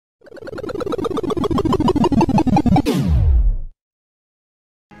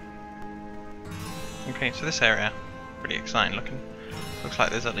Okay, so this area, pretty exciting looking. Looks like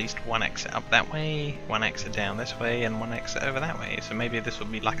there's at least one exit up that way, one exit down this way, and one exit over that way. So maybe this will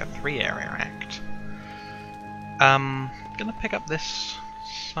be like a 3-area act. Gonna pick up this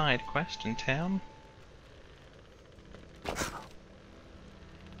side quest in town.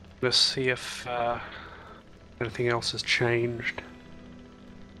 Let's see if anything else has changed.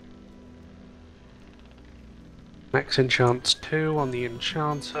 Max enchants 2 on the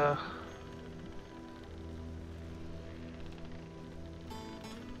enchanter.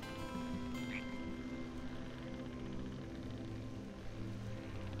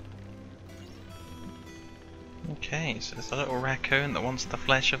 Okay, so there's a little raccoon that wants the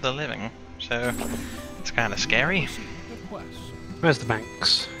flesh of the living. So it's kind of scary. Where's the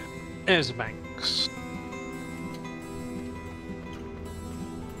banks? There's the banks.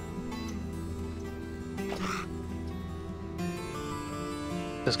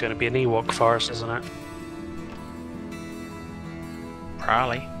 There's going to be an Ewok forest, isn't it?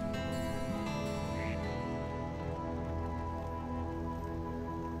 Probably.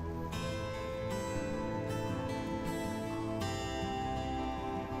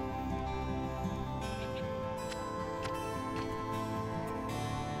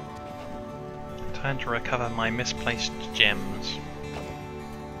 Time to recover my misplaced gems.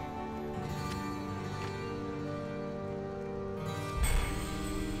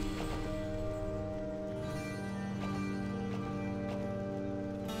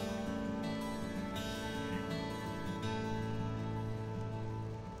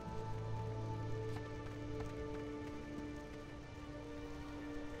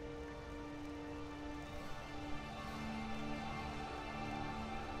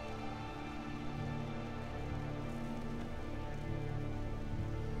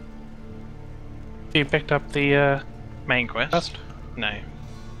 You picked up the Main quest? No. I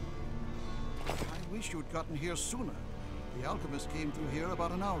wish you'd gotten here sooner. The alchemist came through here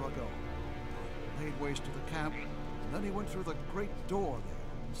about an hour ago. Laid waste to the camp, and then he went through the great door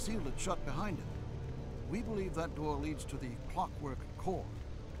there and sealed it shut behind him. We believe that door leads to the clockwork core.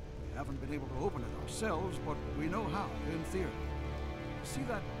 We haven't been able to open it ourselves, but we know how, in theory. See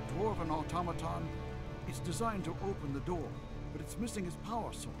that dwarven automaton? It's designed to open the door, but it's missing its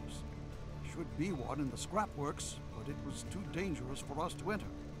power source. Should be one in the scrapworks, but it was too dangerous for us to enter.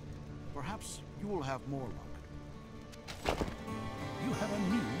 Perhaps you will have more luck. You have a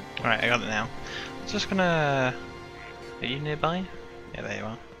new... Alright, I got it now. I'm just gonna... Are you nearby? Yeah, there you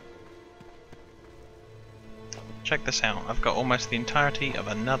are. Check this out. I've got almost the entirety of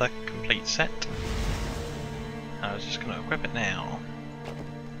another complete set. I was just gonna equip it now.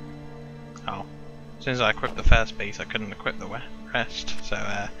 Oh. As soon as I equipped the first piece, I couldn't equip the rest, so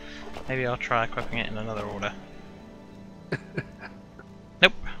maybe I'll try equipping it in another order.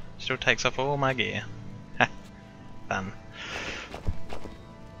 Nope, still takes off all my gear. Ha, fun.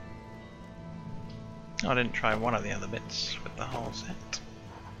 I didn't try one of the other bits with the whole set.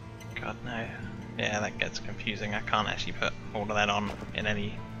 God no. Yeah, that gets confusing. I can't actually put all of that on in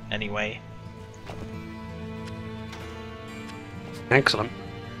any way. Excellent.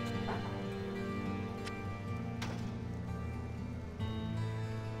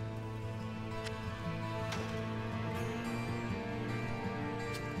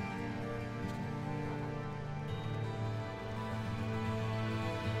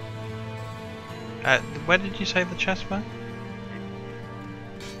 Where did you say the chests were?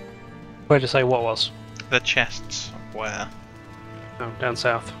 Where'd you say what was? The chests were. Oh, down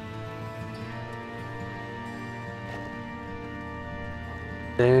south.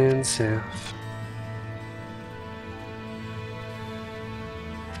 Down south.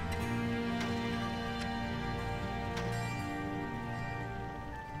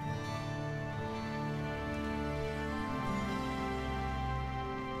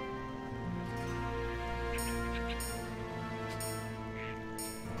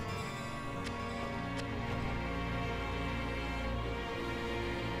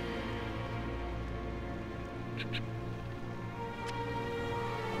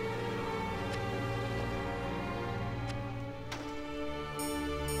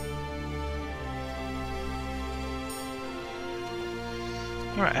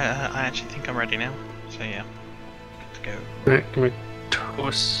 Alright, I actually think I'm ready now. So yeah, good to go. Right, give me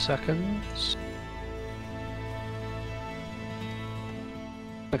 2 seconds.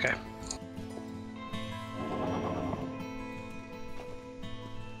 Okay.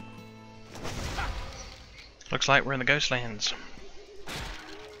 Looks like we're in the Ghostlands.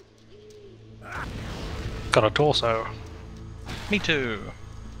 Got a torso. Me too.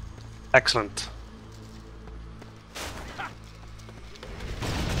 Excellent.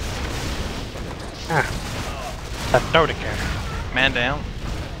 Ah. That Dota again. Man down.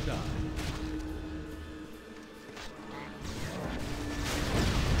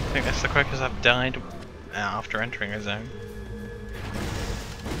 I think that's the quickest I've died after entering a zone.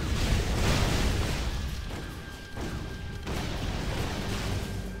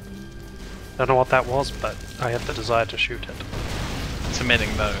 Don't know what that was, but I had the desire to shoot it. It's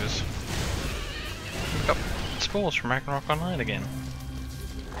emitting those. We've got spores from Ragnarok Online again.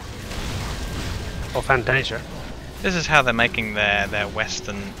 Or Fantasia. This is how they're making their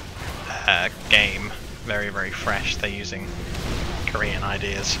Western game very, very fresh. They're using Korean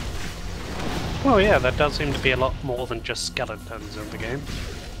ideas. Well, yeah, there does seem to be a lot more than just skeletons in the game.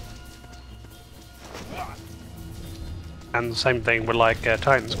 And the same thing with like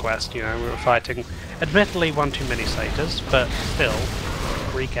Titan's Quest, you know, we were fighting, admittedly one too many satyrs, but still,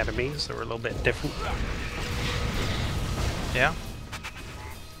 Greek enemies that were a little bit different. Yeah.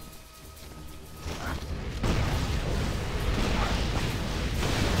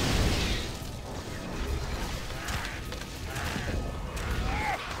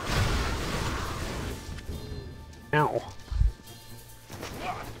 Ow.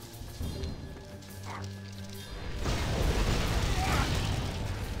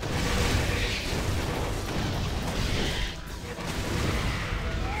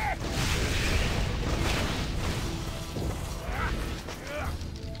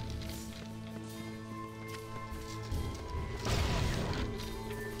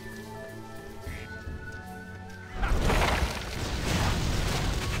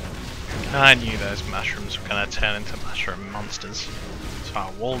 I knew those mushrooms were going to turn into mushroom monsters, so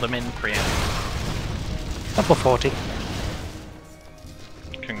I walled them in preemptively. Level 40.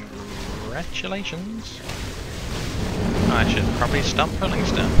 Congratulations. I should probably stop pulling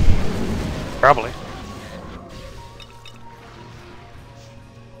stuff. Probably.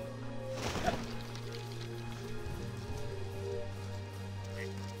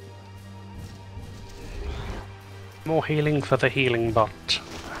 More healing for the healing bot.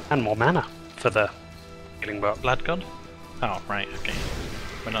 And more mana for the healing bot. Blood God? Oh, right, okay.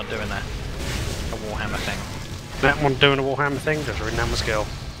 We're not doing a Warhammer thing. That one doing a Warhammer thing, just reading down my skill.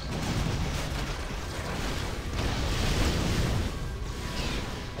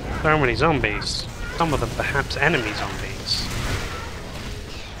 So many zombies. Some of them perhaps enemy zombies.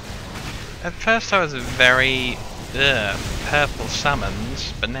 At first I was very purple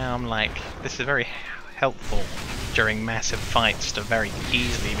summons, but now I'm like, this is very helpful during massive fights to very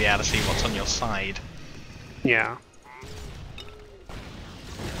easily be able to see what's on your side. Yeah.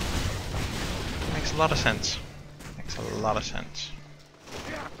 Makes a lot of sense. Makes a lot of sense.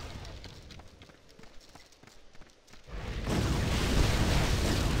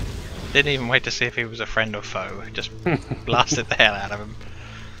 Didn't even wait to see if he was a friend or foe. Just blasted the hell out of him.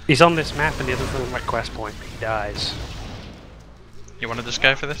 He's on this map and he doesn't have a quest point. He dies. You want to just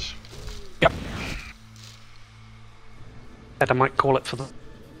go for this? Yep. I might call it for the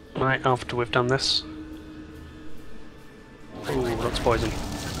night after we've done this. Ooh, that's poison.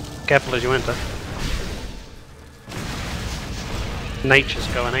 Careful as you enter. Nature's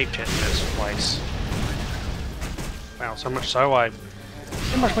going apeshit in this place. Wow, so much so I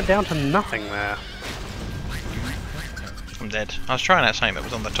pretty much went down to nothing there. I'm dead. I was trying out something that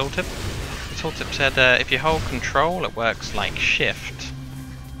was on the tooltip. The tooltip said if you hold control it works like shift.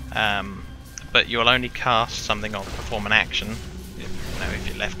 But you'll only cast something or perform an action if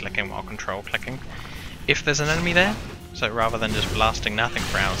you're left clicking while control clicking. If there's an enemy there, so rather than just blasting nothing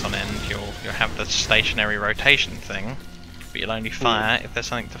for hours on end, you'll have the stationary rotation thing, but you'll only fire if there's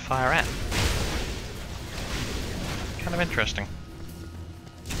something to fire at. Kind of interesting.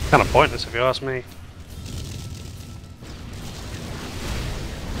 Kind of pointless if you ask me.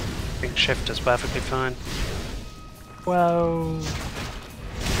 I think shift is perfectly fine. Whoa.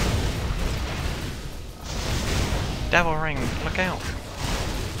 Devil Ring, look out!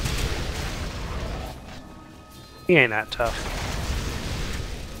 He ain't that tough.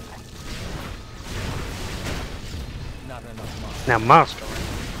 Not enough. Now Master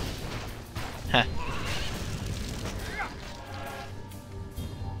Ring. Heh.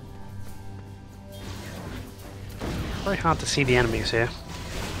 Very hard to see the enemies here.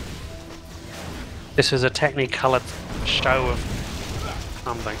 This is a technicolored show of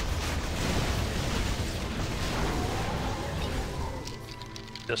something.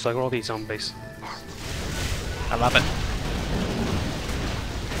 Just like all these zombies. I love it.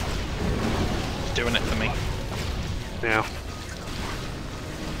 It's doing it for me. Yeah.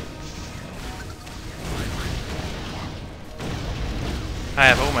 I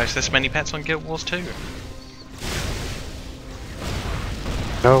have almost this many pets on Guild Wars 2.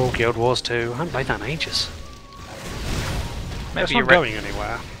 No, Guild Wars 2. I haven't played that in ages. Maybe It's you're not going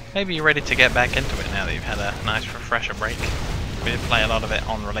anywhere. maybe you're ready to get back into it now that you've had a nice refresher break. We did play a lot of it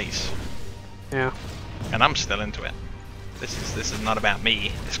on release, Yeah. and I'm still into it. This is not about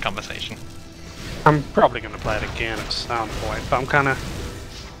me. This conversation. I'm probably going to play it again at some point, but I'm kind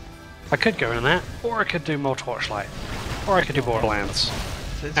of... I could go in that, or I could do more Torchlight, or I could do Borderlands.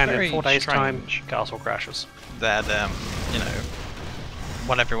 It's And very in 4 days' time, strange Castle crashes. that you know,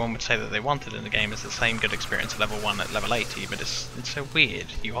 what everyone would say that they wanted in the game is the same good experience at level 1 at level 80, but it's so weird.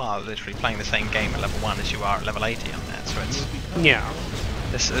 You are literally playing the same game at level 1 as you are at level 80 on that, so it's Yeah.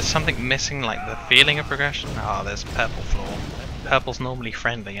 there's something missing, like the feeling of progression. Oh, there's purple floor. Purple's normally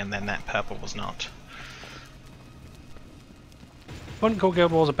friendly, and then that purple was not. Wouldn't call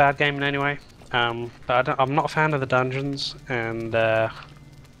Guild Wars a bad game in any way, but I'm not a fan of the dungeons, and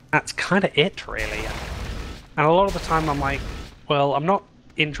that's kind of it, really. And a lot of the time I'm like, well, I'm not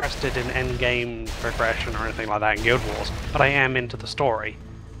interested in endgame progression or anything like that in Guild Wars, but I am into the story,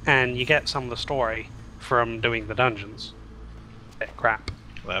 and you get some of the story from doing the dungeons. Bit crap.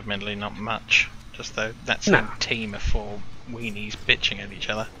 Well, admittedly, not much. Just though that No. same team of 4 weenies bitching at each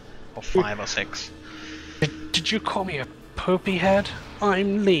other, or 5 or 6. Did you call me a poopy head?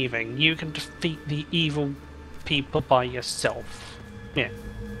 I'm leaving. You can defeat the evil people by yourself. Yeah.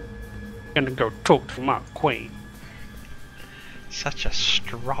 Gonna go talk to my queen. Such a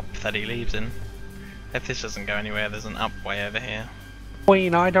strop that he leaves in. If this doesn't go anywhere, there's an up way over here.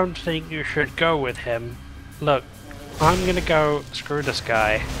 Queen, I don't think you should go with him. Look, I'm gonna go screw this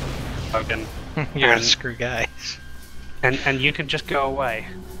guy, Logan, You're gonna And- screw guys. and you can just go away.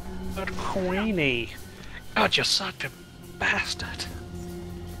 But Queenie, God, you're such a bastard.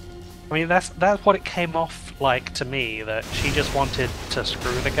 I mean, that's what it came off like to me, that she just wanted to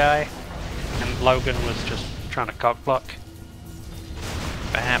screw the guy, and Logan was just trying to cockblock.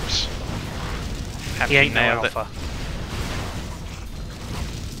 Perhaps. Perhaps He you ain't no nailed it. alpha.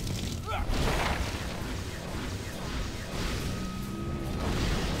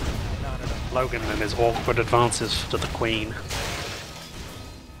 Not enough. Logan and his awkward advances to the queen.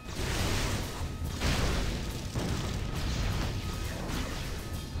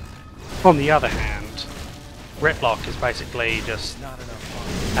 On the other hand, Ritlock is basically just Not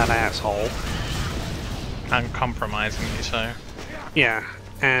enough money. an asshole. Uncompromisingly so. Yeah,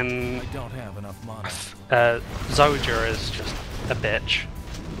 and I don't have enough money. Zoja is just a bitch.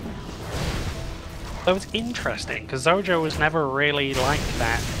 So it's interesting, because Zoja was never really like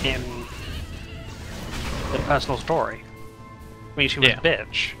that in the personal story. I mean, she was Yeah. a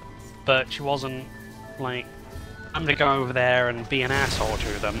bitch, but she wasn't like, I'm gonna go over there and be an asshole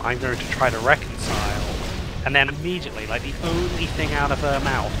to them, I'm going to try to reconcile. And then immediately, like, the only thing out of her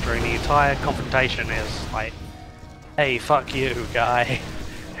mouth during the entire confrontation is like, hey, fuck you, guy.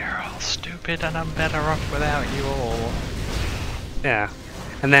 You're all stupid and I'm better off without you all. Yeah.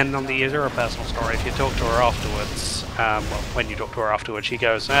 And then on the Azura personal story, if you talk to her afterwards, well, when you talk to her afterwards, she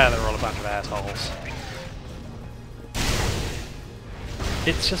goes, they're all a bunch of assholes.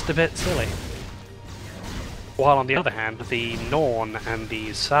 It's just a bit silly. While on the other hand, the Norn and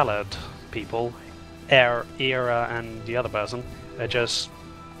the Salad people, Era and the other person, are just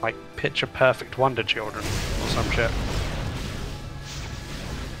like picture perfect Wonder Children or some shit.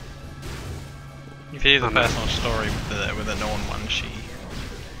 If you do the I know. personal story with the Norn one, she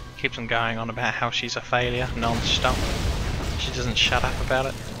keeps on going on about how she's a failure non-stop. She doesn't shut up about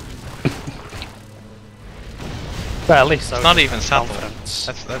it. But at least It's not even subtle. confidence.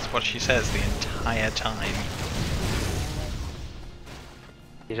 That's what she says the entire time.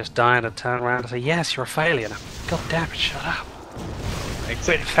 You just die and turn around and say, yes, you're a failure. Now, God damn it, shut up.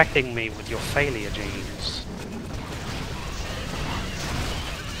 Quit infecting me with your failure genes.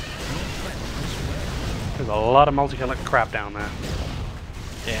 There's a lot of multicolored crap down there.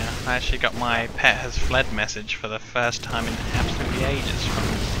 Yeah, I actually got my pet has fled message for the first time in absolutely ages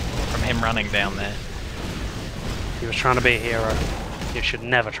from him running down there. He was trying to be a hero. You should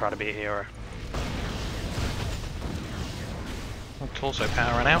never try to be a hero. Oh, torso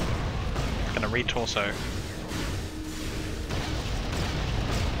power ran out. Gonna re-torso.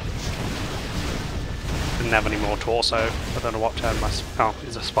 Didn't have any more torso. I don't know what turned my... Oh,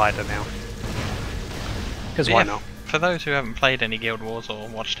 he's a spider now. Because But why yeah, not? For those who haven't played any Guild Wars or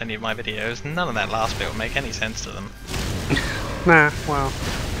watched any of my videos, none of that last bit will make any sense to them. Nah, well...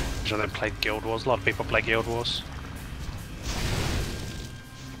 I don't play Guild Wars. A lot of people play Guild Wars.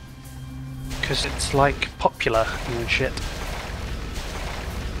 Because it's like popular and shit.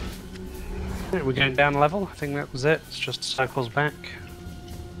 Yeah, we're going down a level. I think that was it. It's just circles back.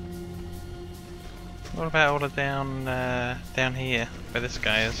 What about all the down here, where this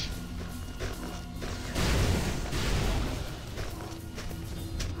guy is?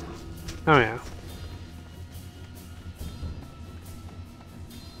 Oh yeah.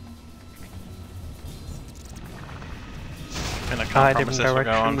 I mean, I can't promise this will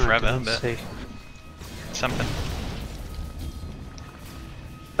go on forever, I but see. something.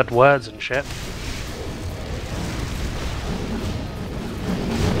 But words and shit.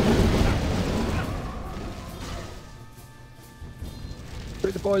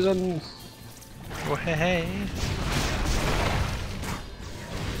 Through the poison. Oh, hey, hey.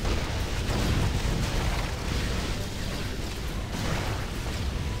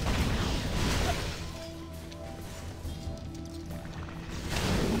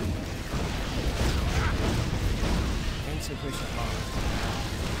 Insufficient mana.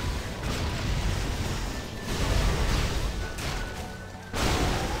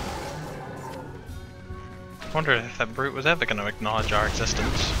 I wonder if that brute was ever going to acknowledge our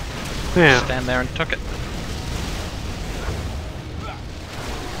existence. Yeah. Stand there and took it.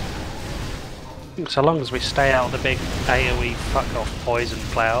 So long as we stay out of the big AoE fuck off poison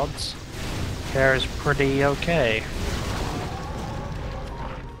clouds, care is pretty okay.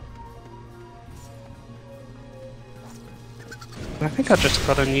 I think I just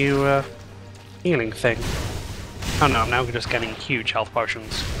got a new healing thing. Oh no, I'm now just getting huge health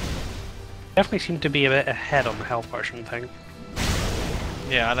potions. Definitely seem to be a bit ahead on the health potion thing.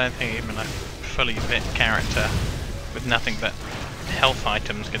 Yeah, I don't think even a fully fit character with nothing but health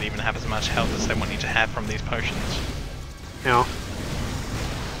items could even have as much health as they want you to have from these potions. Yeah.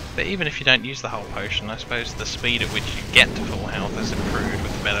 But even if you don't use the whole potion, I suppose the speed at which you get to full health is improved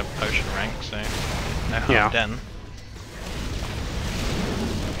with a better potion rank, so no harm done.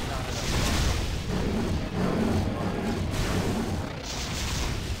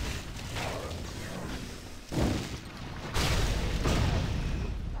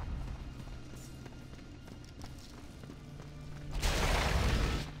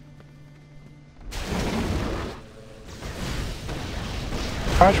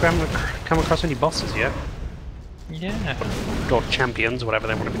 We haven't come across any bosses yet. Yeah. Or champions, whatever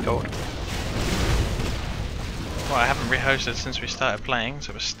they want to be called. Well, I haven't rehosted since we started playing,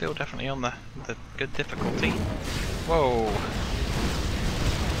 so we're still definitely on the good difficulty. Whoa.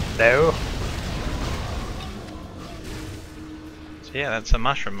 No. So yeah, that's a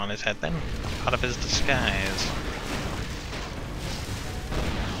mushroom on his head then. Part of his disguise.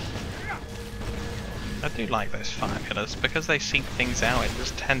 I do like those fire pillars, because they seek things out, it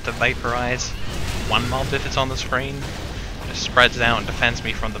just tend to vaporize one mob if it's on the screen. It just spreads out and defends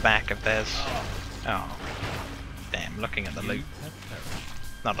me from the back if there's... Oh. Damn, looking at the loot.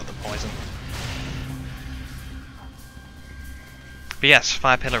 Not at the poison. But yes,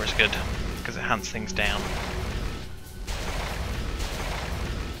 fire pillar is good, because it hunts things down.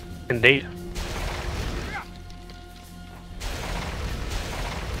 Indeed.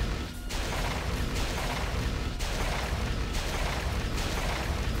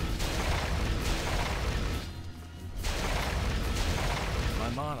 My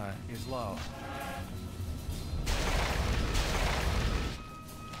mana is low.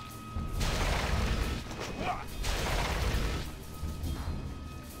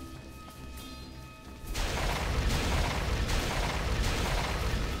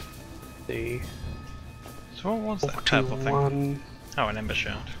 The So what was that purple thing? Oh, an ember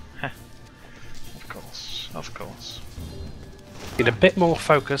shard. Of course, of course. Need a bit more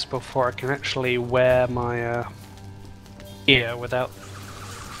focus before I can actually wear my gear without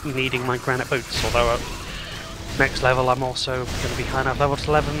needing my granite boots. Although at next level I'm also going to be high enough level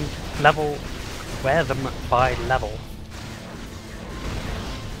to wear them by level.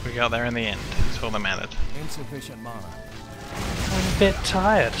 We got there in the end, that's all that mattered. Insufficient mana. I'm a bit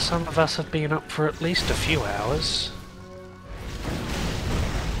tired. Some of us have been up for at least a few hours.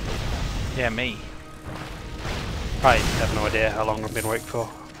 Yeah, me. I have no idea how long I've been awake for.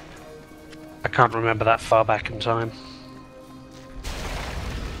 I can't remember that far back in time.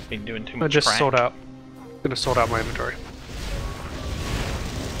 Been doing too I'm much just crack. gonna sort out my inventory.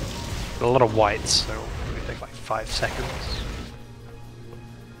 A lot of whites, so it'll probably take like 5 seconds.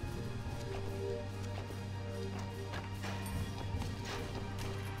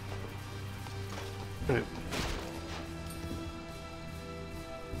 Right.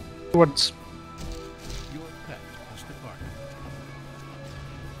 What's Your pet has departed.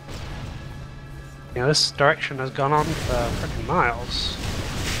 you know, this direction has gone on for freaking miles.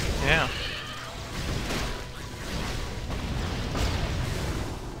 Yeah.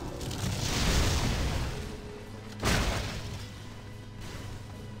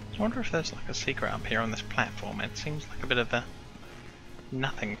 wonder if there's like a secret up here on this platform. It seems like a bit of a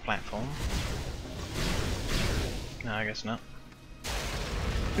nothing platform. No, I guess not.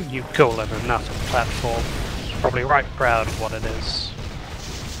 You call it a nothing platform. Probably right proud of what it is.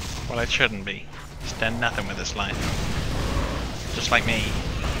 Well, it shouldn't be. It's done nothing with its life. Just like me.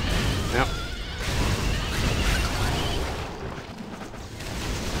 Yep.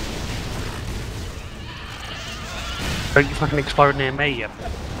 Don't you fucking explode near me, you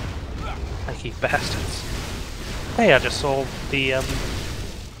flaky bastards. Hey, I just saw the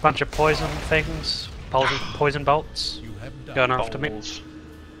bunch of poison things, poison bolts, You have done. going after me. Balls.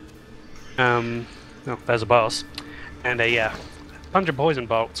 Oh, there's a boss. And yeah, a bunch of poison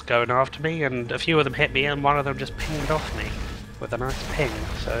bolts going after me, and a few of them hit me, and one of them just pinged off me with a nice ping.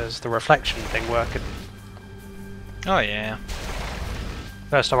 So there's the reflection thing working. Oh yeah.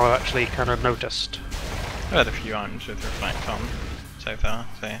 First time I've actually kind of noticed. I've had a few items with reflect on so far,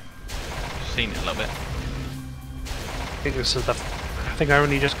 so yeah. Seen it a little bit. I think this is the. I think I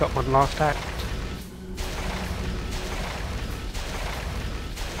only just got one last act.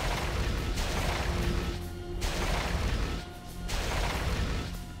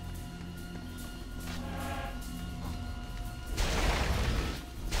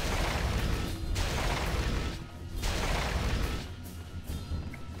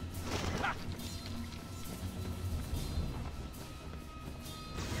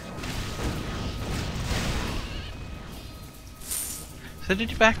 So did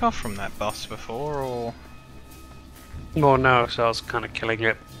you back off from that boss before, or...? Well, no, so I was kind of killing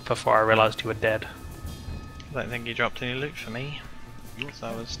it before I realised you were dead. I don't think you dropped any loot for me, so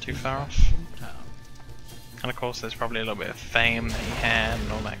I was too far off. From town. And of course there's probably a little bit of fame that he had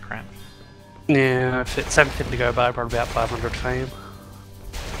and all that crap. Yeah, if it's anything to go by, probably about 500 fame.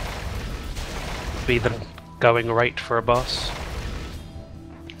 Be the going rate for a boss.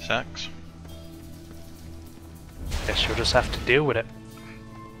 Sucks. Guess you'll just have to deal with it.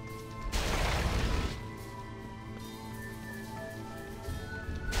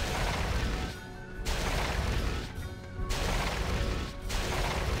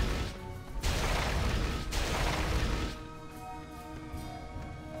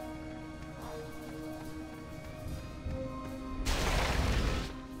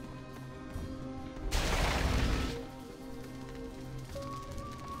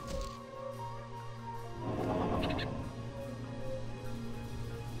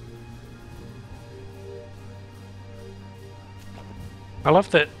 I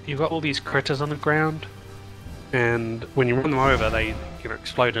love that you've got all these critters on the ground, and when you run them over, they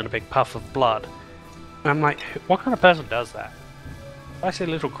explode in a big puff of blood. And I'm like, what kind of person does that? If I see a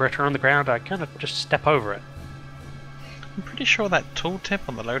little critter on the ground, I kind of just step over it. I'm pretty sure that tooltip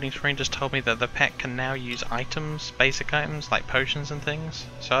on the loading screen just told me that the pet can now use items, basic items, like potions and things.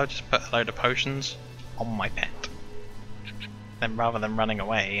 So I'll just put a load of potions on my pet. Then rather than running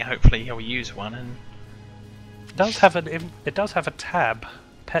away, hopefully he'll use one and... It does have a tab,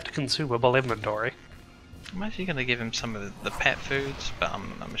 pet consumable inventory. I'm actually going to give him some of the pet foods, but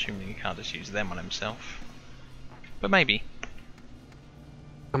I'm assuming he can't just use them on himself. But maybe.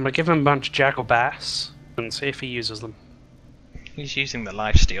 I'm gonna give him a bunch of jackal bass and see if he uses them. He's using the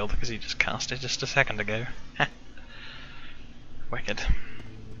lifesteal because he just cast it just a second ago. Wicked.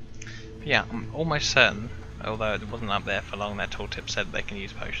 But yeah, I'm almost certain, although it wasn't up there for long, that tooltip said they can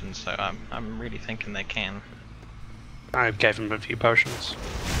use potions, so I'm really thinking they can. I gave him a few potions.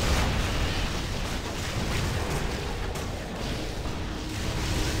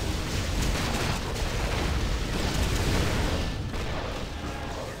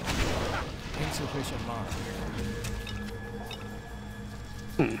 Insufficient mana.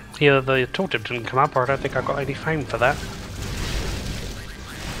 Either the tooltip didn't come up, or I don't think I got any fame for that.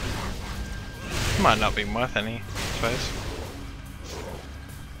 Might not be worth any, I suppose.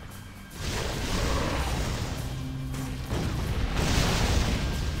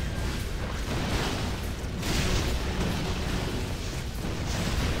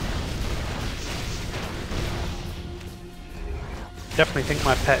 Definitely think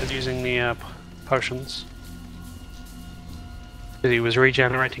my pet is using the potions. He was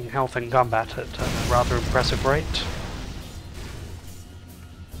regenerating health in combat at a rather impressive rate.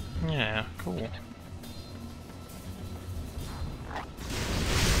 Yeah, cool.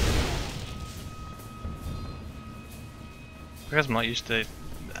 Because I'm not used to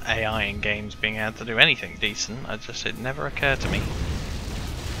AI in games being able to do anything decent, it never occurred to me.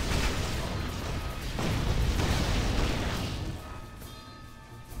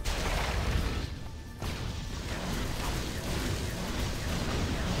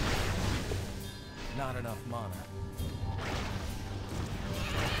 Not enough mana.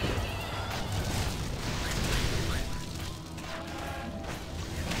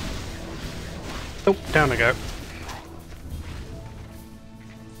 Oh, down I go.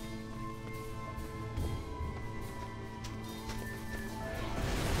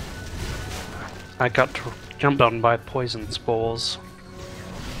 I got jumped on by poison spores.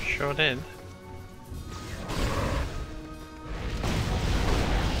 Sure did.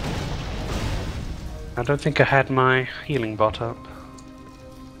 I don't think I had my healing bot up.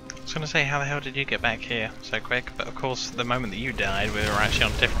 I was going to say, how the hell did you get back here so quick? But of course, the moment that you died, we were actually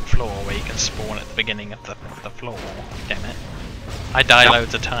on a different floor where you can spawn at the beginning of the floor. Damn it. I die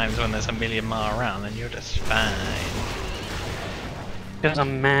loads of times when there's a million mile around and you're just fine. Because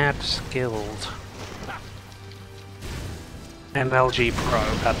I'm mad skilled. MLG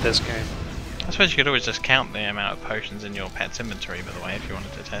Pro at this game. I suppose you could always just count the amount of potions in your pet's inventory, by the way, if you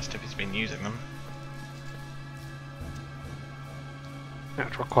wanted to test if he's been using them. That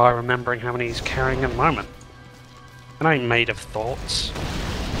would require remembering how many he's carrying at the moment. And I'm made of thoughts.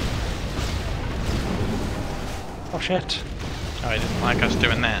 Oh shit. Oh, he didn't like us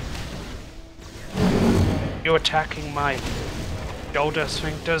doing that. You're attacking my shoulder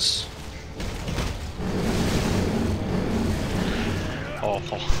sphincters.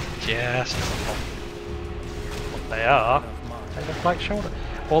 Awful. Just awful. What they are, they look like shoulder.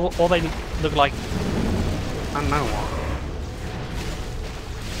 Or they look like, I don't know what.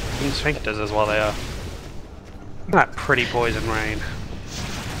 Sphincters is what they are. That pretty poison rain.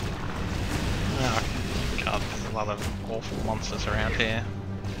 Oh god, there's a lot of awful monsters around here.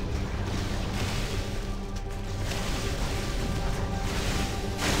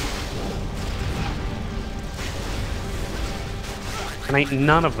 And ain't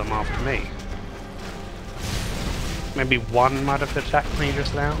none of them after me. Maybe one might have attacked me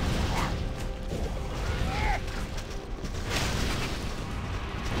just now.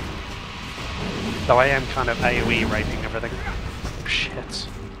 Though I am kind of AoE raping everything. Oh, shit.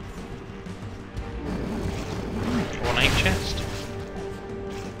 Ornate chest.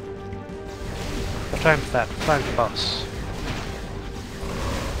 What time's that? What time's the boss?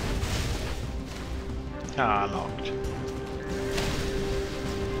 Ah, locked.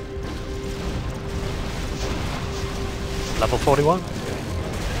 Level 41?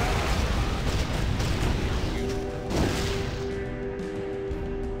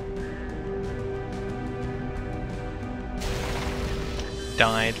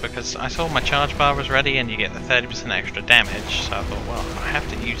 Died because I saw my charge bar was ready and you get the 30% extra damage, so I thought, well, I have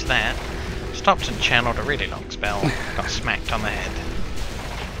to use that. Stopped and channeled a really long spell, got smacked on the head.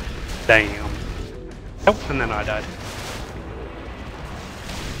 Damn. Oh, and then I died.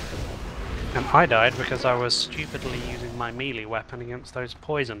 And I died because I was stupidly using my melee weapon against those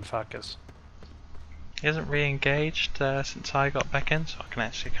poison fuckers. He hasn't re-engaged since I got back in, so I can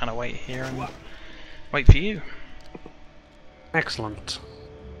actually kind of wait here and wait for you. Excellent.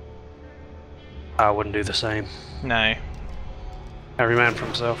 I wouldn't do the same. No. Every man for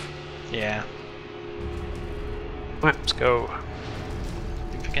himself. Yeah. Right, let's go.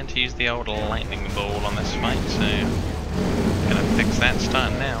 I'm forgetting to use the old lightning ball on this fight, so gonna fix that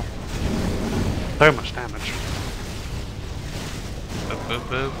starting now. So much damage.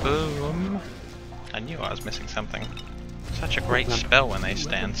 Boom. I knew I was missing something. Such a great spell when they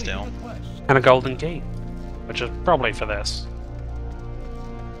stand still. And a golden key. Which is probably for this.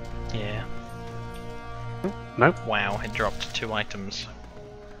 Yeah. Nope. Wow, it dropped 2 items.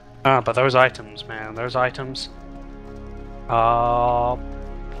 Ah, but those items, man, those items are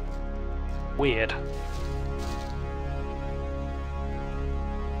weird.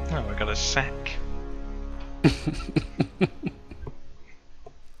 Oh, we got a sack.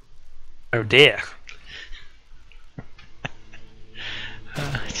 Oh dear. You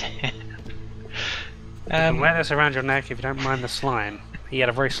can wear this around your neck if you don't mind the slime. He had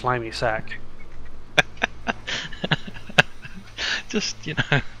a very slimy sack. Just, you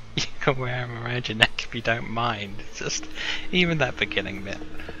know, you can wear them around your neck if you don't mind. It's just, even that beginning bit.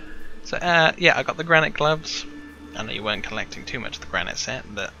 So, yeah, I got the granite gloves. I know you weren't collecting too much of the granite set,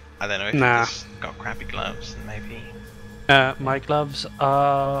 but I don't know if you just got crappy gloves, maybe. My gloves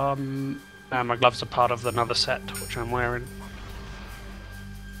are... my gloves are part of another set, which I'm wearing.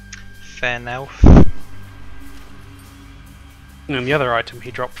 Fair enough. And the other item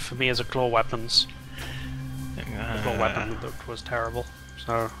he dropped for me is a claw weapons. The claw weapon that was terrible.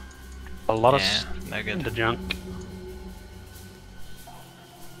 So, a lot of no good. The junk.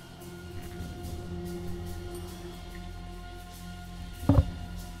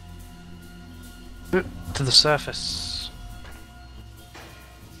 To the surface.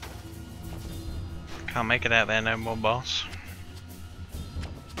 Can't make it out there no more, boss.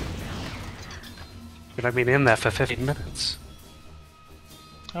 But I've been in there for 15 minutes.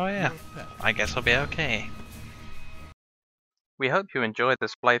 Oh yeah, Your pet I guess I'll be Mr. okay. We hope you enjoyed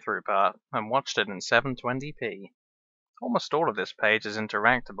this playthrough part and watched it in 720p. Almost all of this page is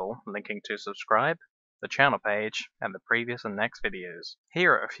interactable, linking to subscribe, the channel page, and the previous and next videos.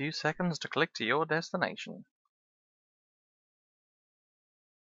 Here are a few seconds to click to your destination.